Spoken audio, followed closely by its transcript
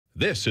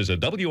This is a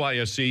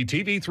WISC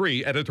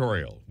TV3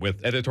 editorial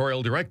with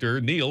editorial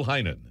director Neil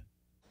Heinen.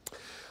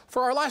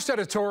 For our last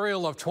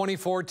editorial of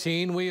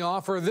 2014, we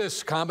offer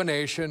this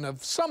combination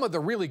of some of the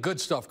really good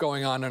stuff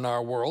going on in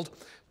our world: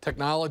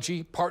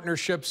 technology,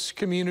 partnerships,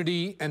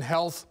 community, and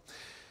health.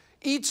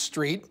 Eat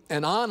Street,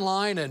 an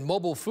online and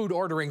mobile food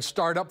ordering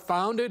startup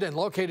founded and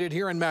located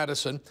here in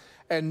Madison,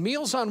 and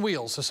Meals on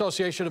Wheels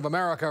Association of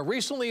America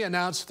recently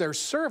announced their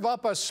Serve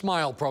Up a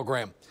Smile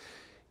program.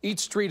 Eat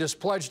Street has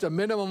pledged a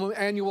minimum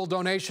annual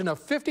donation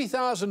of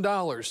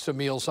 $50,000 to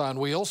Meals on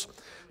Wheels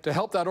to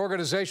help that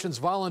organization's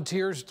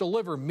volunteers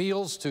deliver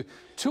meals to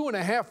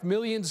 2.5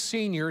 million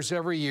seniors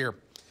every year.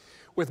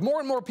 With more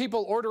and more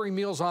people ordering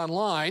meals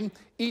online,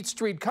 Eat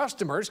Street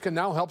customers can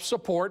now help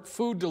support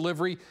food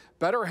delivery,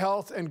 better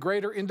health, and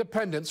greater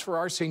independence for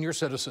our senior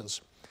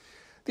citizens.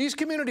 These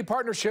community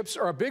partnerships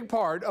are a big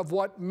part of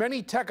what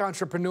many tech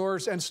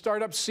entrepreneurs and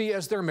startups see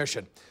as their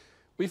mission.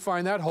 We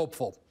find that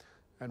hopeful.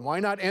 And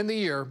why not end the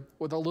year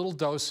with a little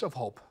dose of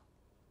hope?